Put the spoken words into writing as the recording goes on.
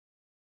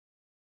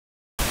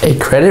A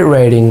credit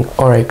rating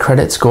or a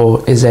credit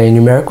score is a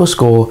numerical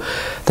score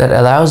that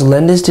allows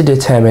lenders to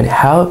determine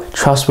how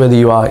trustworthy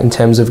you are in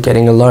terms of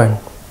getting a loan.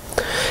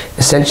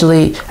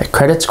 Essentially, a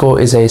credit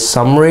score is a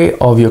summary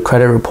of your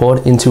credit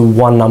report into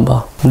one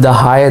number. The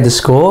higher the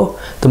score,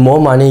 the more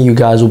money you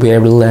guys will be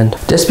able to lend.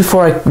 Just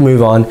before I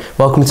move on,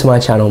 welcome to my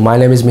channel. My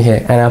name is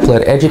Mihir and I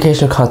upload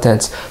educational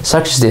contents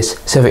such as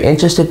this. So if you're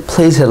interested,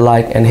 please hit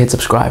like and hit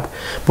subscribe.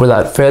 But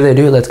without further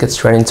ado, let's get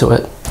straight into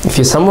it. If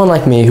you're someone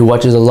like me who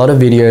watches a lot of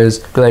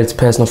videos related to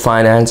personal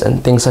finance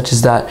and things such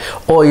as that,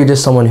 or you're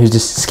just someone who's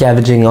just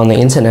scavenging on the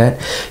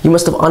internet, you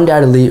must have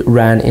undoubtedly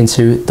ran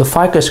into the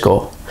FICO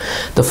score.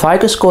 The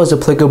FICO score is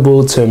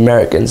applicable to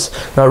Americans,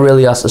 not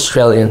really us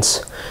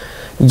Australians.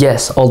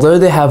 Yes, although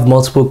they have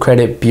multiple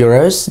credit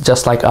bureaus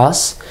just like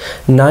us,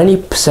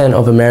 90%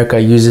 of America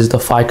uses the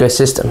FICO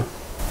system.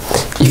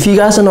 If you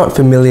guys are not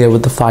familiar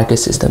with the FICO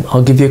system,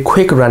 I'll give you a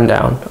quick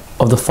rundown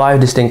of the 5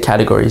 distinct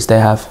categories they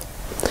have.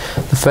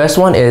 The first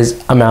one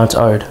is amount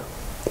owed.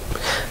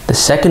 The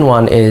second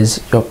one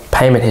is your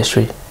payment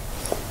history.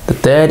 The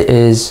third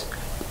is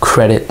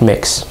credit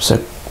mix. So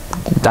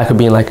that could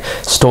be like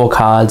store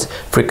cards,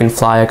 frequent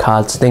flyer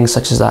cards, things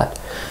such as that.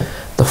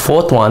 The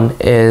fourth one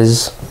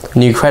is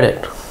new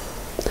credit.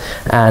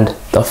 And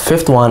the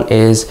fifth one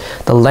is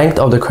the length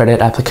of the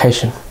credit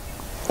application.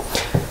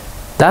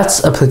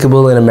 That's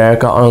applicable in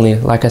America only,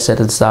 like I said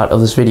at the start of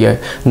this video,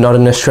 not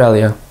in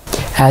Australia.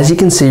 As you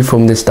can see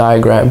from this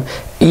diagram,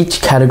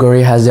 each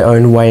category has their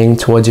own weighing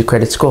towards your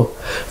credit score.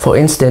 For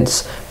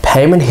instance,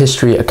 payment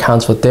history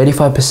accounts for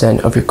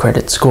 35% of your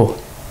credit score.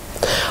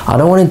 I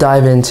don't want to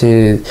dive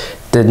into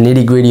the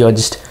nitty-gritty or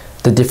just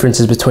the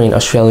differences between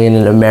Australian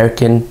and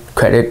American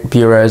credit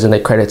bureaus and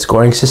their credit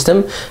scoring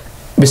system,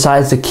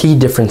 besides the key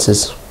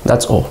differences,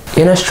 that's all.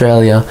 In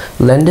Australia,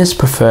 lenders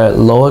prefer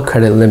lower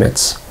credit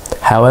limits.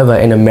 However,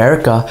 in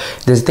America,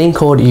 there's a thing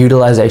called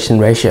utilization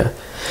ratio.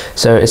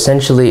 So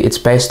essentially, it's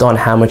based on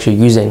how much you're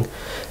using.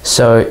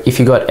 So if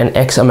you got an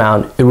X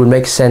amount, it would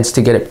make sense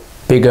to get a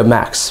bigger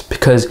max,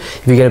 because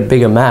if you get a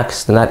bigger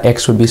max, then that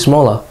X would be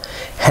smaller.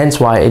 Hence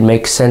why it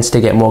makes sense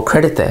to get more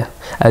credit there,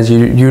 as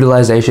your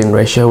utilization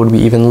ratio would be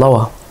even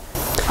lower.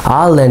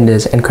 Our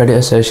lenders and credit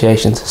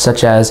associations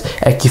such as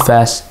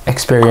Equifax,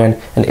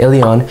 Experian and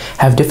Ilion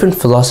have different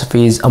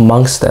philosophies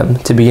amongst them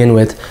to begin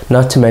with,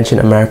 not to mention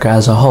America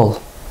as a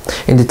whole,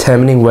 in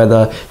determining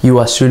whether you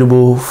are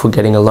suitable for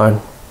getting a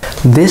loan.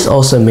 This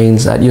also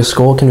means that your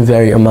score can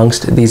vary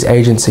amongst these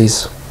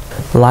agencies.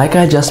 Like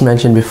I just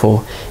mentioned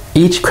before,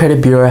 each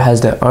credit bureau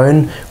has their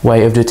own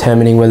way of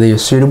determining whether you're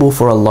suitable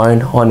for a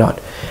loan or not.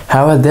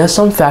 However, there are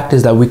some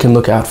factors that we can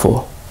look out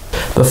for.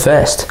 But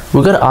first,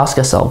 we've got to ask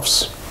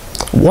ourselves,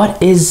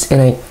 what is in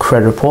a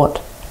credit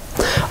report?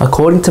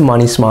 According to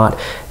Money Smart,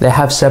 they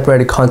have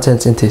separated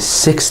contents into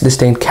 6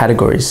 distinct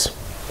categories.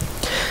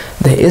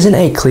 There isn't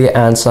a clear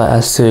answer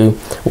as to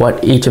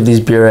what each of these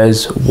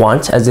bureaus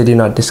want, as they do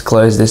not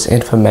disclose this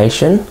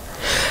information.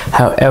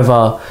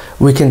 However,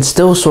 we can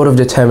still sort of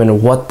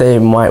determine what they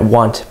might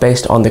want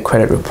based on the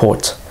credit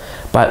report.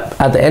 But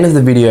at the end of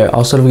the video,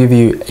 I'll sort of give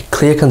you a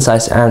clear,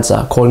 concise answer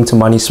according to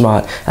Money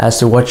Smart as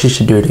to what you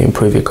should do to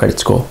improve your credit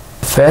score.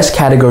 First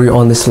category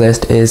on this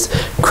list is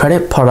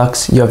credit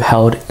products you have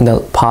held in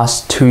the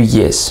past 2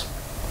 years.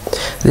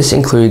 This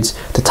includes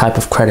the type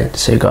of credit.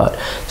 So you've got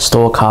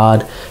store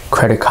card,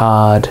 credit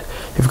card,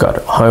 you've got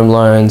home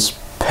loans,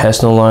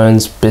 personal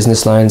loans,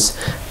 business loans,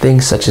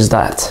 things such as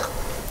that.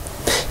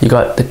 You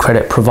got the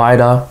credit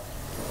provider,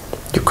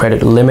 your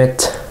credit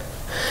limit,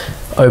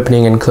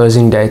 opening and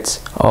closing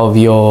dates of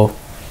your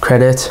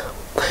credit,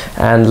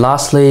 and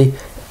lastly,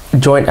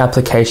 joint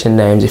application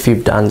names if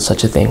you've done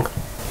such a thing.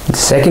 The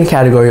second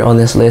category on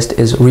this list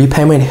is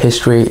repayment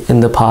history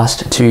in the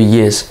past 2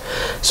 years.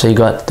 So you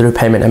got the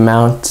repayment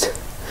amount,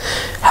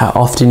 how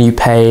often you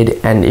paid,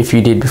 and if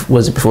you did,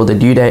 was it before the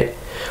due date,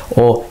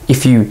 or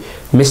if you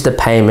missed a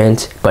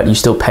payment but you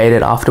still paid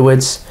it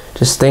afterwards,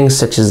 just things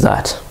such as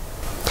that.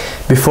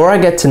 Before I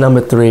get to number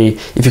 3,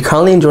 if you're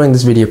currently enjoying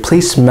this video,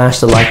 please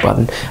smash the like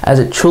button, as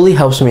it truly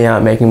helps me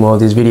out making more of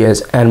these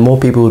videos and more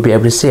people will be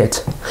able to see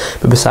it.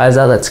 But besides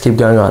that, let's keep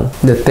going on.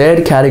 The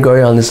third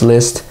category on this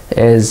list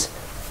is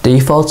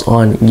defaults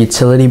on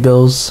utility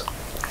bills,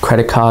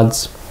 credit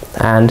cards,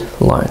 and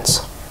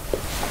loans.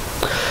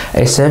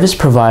 A service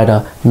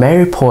provider may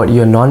report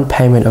your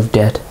non-payment of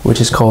debt, which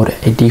is called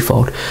a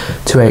default,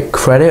 to a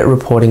credit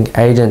reporting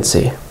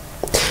agency.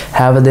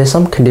 However, there's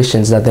some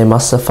conditions that they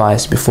must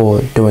suffice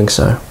before doing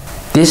so.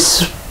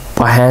 This,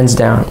 by hands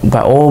down,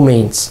 by all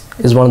means,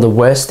 is one of the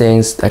worst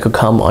things that could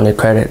come on a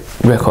credit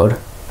record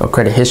or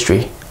credit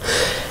history.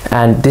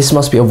 And this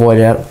must be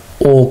avoided at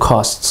all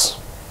costs,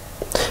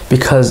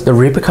 because the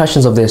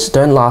repercussions of this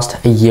don't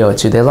last a year or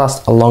two, they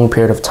last a long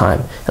period of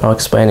time, and I'll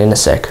explain in a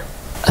sec.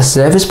 A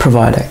service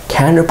provider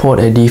can report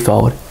a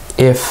default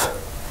if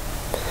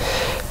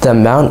the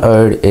amount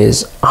owed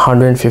is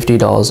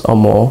 $150 or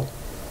more,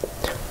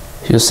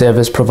 your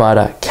service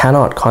provider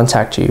cannot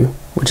contact you,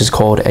 which is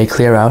called a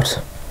clear out,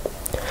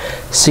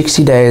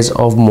 60 days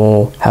or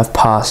more have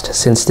passed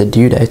since the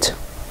due date,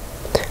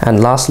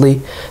 And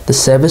lastly, the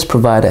service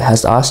provider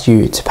has asked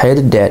you to pay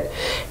the debt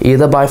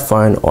either by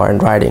phone or in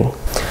writing.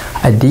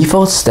 A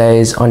default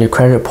stays on your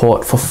credit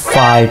report for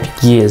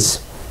 5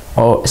 years,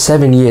 or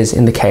 7 years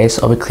in the case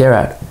of a clear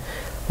out.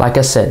 Like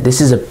I said,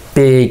 this is a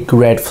big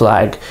red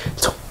flag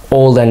to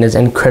all lenders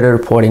and credit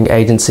reporting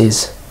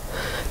agencies.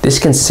 This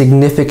can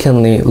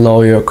significantly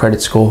lower your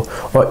credit score,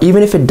 or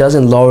even if it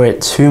doesn't lower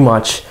it too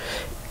much,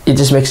 it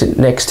just makes it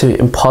next to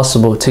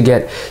impossible to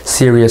get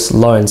serious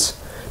loans.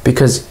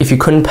 Because if you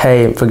couldn't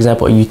pay, for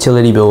example, a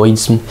utility bill, or you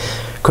just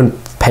couldn't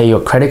pay your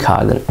credit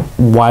card, then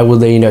why would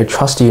they,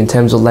 trust you in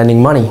terms of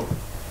lending money?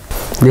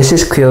 This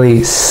is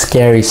clearly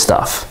scary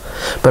stuff.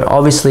 But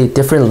obviously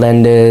different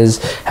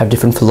lenders have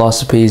different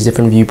philosophies,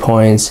 different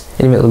viewpoints,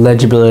 and even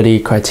eligibility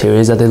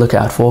criteria that they look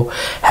out for.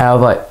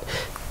 However,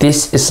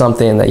 this is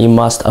something that you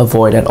must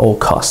avoid at all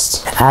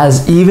costs,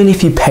 as even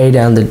if you pay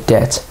down the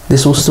debt,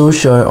 this will still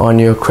show on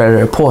your credit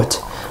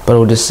report, but it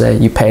will just say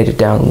you paid it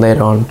down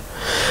later on.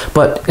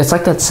 But it's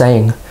like that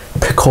saying,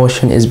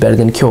 precaution is better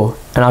than cure,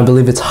 and I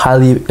believe it's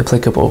highly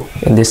applicable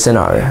in this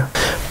scenario.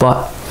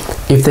 But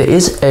if there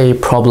is a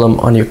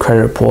problem on your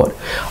credit report,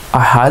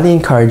 I highly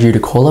encourage you to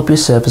call up your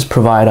service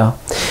provider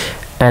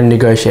and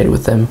negotiate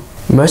with them.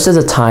 Most of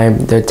the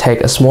time, they'd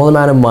take a small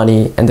amount of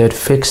money and they'd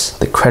fix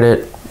the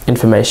credit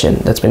information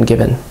that's been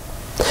given.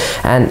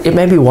 And it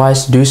may be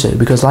wise to do so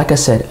because, like I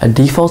said, a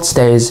default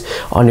stays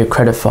on your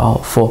credit file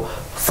for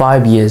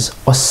 5 years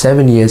or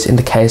 7 years in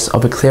the case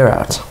of a clear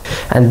out.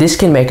 And this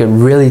can make it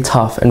really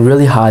tough and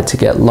really hard to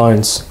get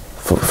loans,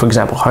 for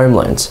example, home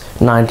loans,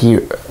 90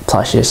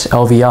 plus years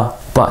LVR.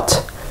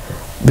 But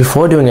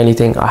before doing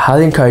anything, I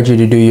highly encourage you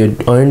to do your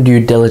own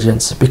due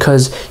diligence,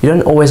 because you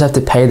don't always have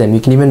to pay them. You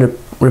can even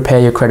repair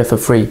your credit for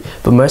free,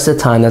 but most of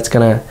the time that's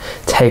gonna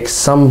take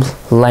some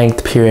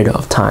length period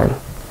of time.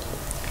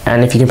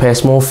 And if you can pay a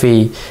small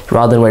fee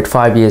rather than wait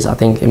 5 years, I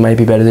think it may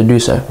be better to do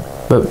so.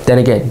 But then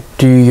again,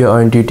 do your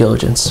own due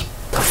diligence.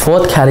 The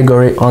fourth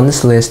category on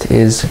this list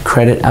is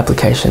credit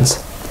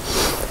applications.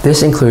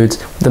 This includes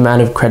the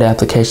amount of credit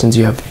applications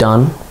you have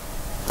done,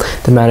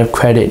 the amount of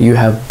credit you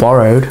have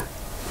borrowed,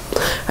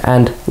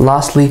 and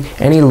lastly,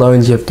 any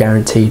loans you have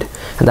guaranteed.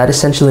 And that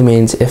essentially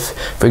means if,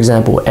 for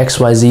example,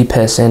 XYZ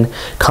person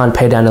can't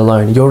pay down a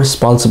loan, you're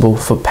responsible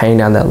for paying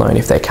down that loan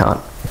if they can't.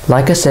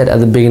 Like I said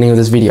at the beginning of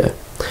this video,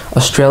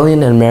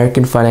 Australian and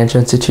American financial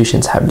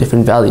institutions have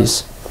different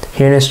values.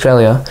 Here in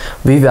Australia,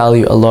 we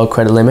value a low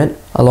credit limit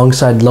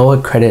alongside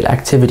lower credit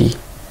activity.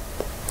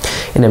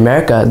 In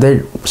America,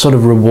 they sort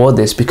of reward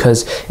this,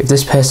 because if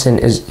this person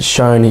is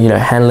shown,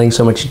 handling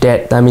so much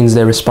debt, that means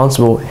they're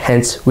responsible,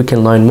 hence we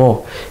can loan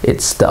more.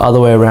 It's the other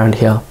way around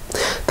here.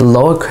 The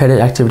lower credit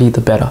activity,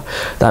 the better.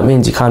 That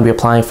means you can't be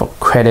applying for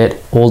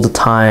credit all the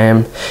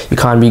time. You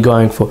can't be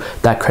going for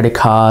that credit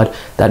card,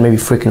 that maybe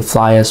freaking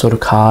flyer sort of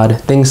card,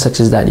 things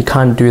such as that. You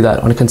can't do that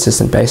on a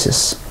consistent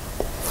basis.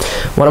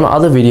 One of my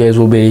other videos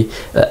will be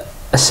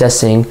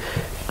assessing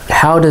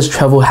how does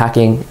travel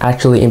hacking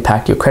actually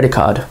impact your credit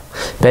card.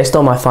 Based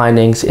on my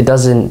findings, it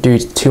doesn't do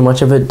too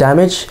much of a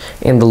damage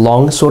in the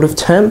long sort of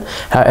term.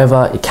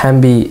 However, it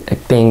can be a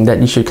thing that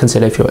you should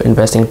consider if you're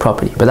investing in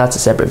property, but that's a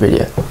separate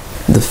video.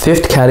 The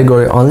fifth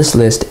category on this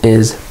list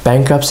is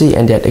bankruptcy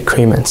and debt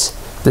agreements.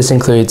 This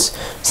includes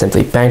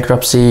simply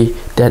bankruptcy,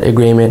 debt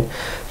agreement,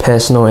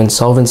 personal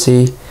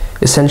insolvency,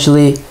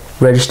 essentially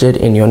registered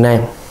in your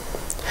name.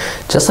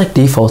 Just like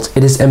defaults,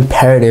 it is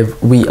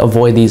imperative we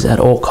avoid these at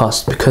all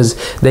costs, because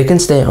they can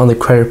stay on the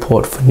credit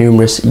report for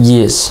numerous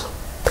years.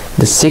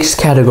 The sixth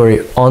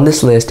category on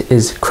this list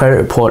is credit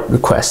report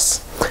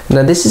requests.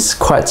 Now this is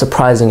quite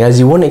surprising, as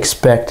you wouldn't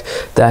expect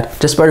that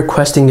just by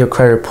requesting your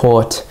credit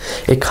report,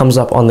 it comes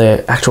up on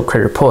the actual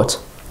credit report.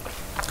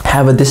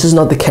 However, this is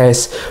not the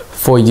case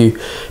for you,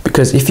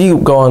 because if you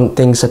go on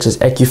things such as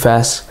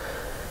Equifax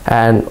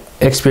and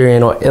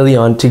Experian or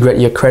Ilion to get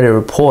your credit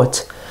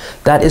report,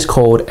 that is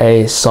called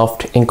a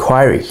soft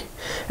inquiry.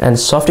 And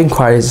soft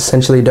inquiries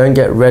essentially don't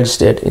get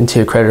registered into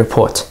your credit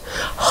report.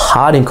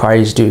 Hard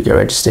inquiries do get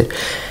registered.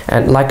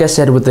 And like I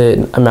said, with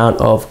the amount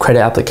of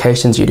credit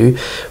applications you do,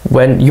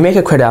 when you make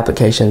a credit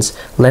applications,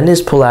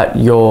 lenders pull out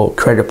your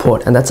credit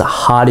report, and that's a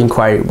hard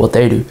inquiry, what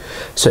they do.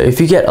 So if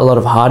you get a lot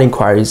of hard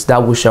inquiries,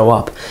 that will show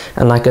up.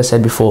 And like I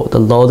said before, the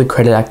lower the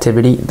credit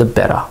activity, the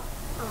better.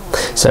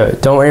 So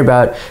don't worry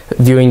about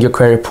viewing your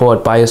credit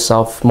report by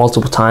yourself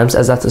multiple times,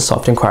 as that's a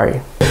soft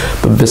inquiry.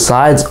 But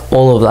besides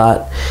all of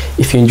that,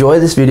 if you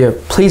enjoyed this video,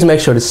 please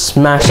make sure to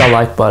smash that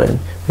like button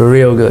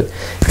real good,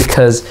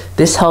 because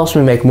this helps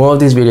me make more of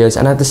these videos,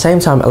 and at the same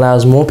time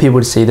allows more people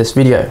to see this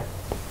video.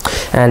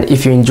 And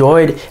if you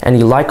enjoyed and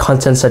you like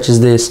content such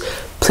as this,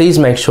 please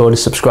make sure to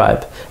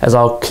subscribe, as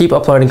I'll keep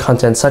uploading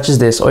content such as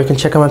this, or you can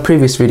check out my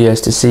previous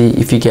videos to see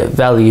if you get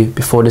value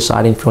before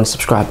deciding if you want to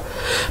subscribe.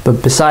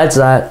 But besides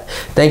that,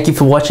 thank you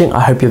for watching.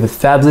 I hope you have a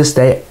fabulous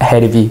day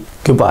ahead of you.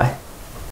 Goodbye.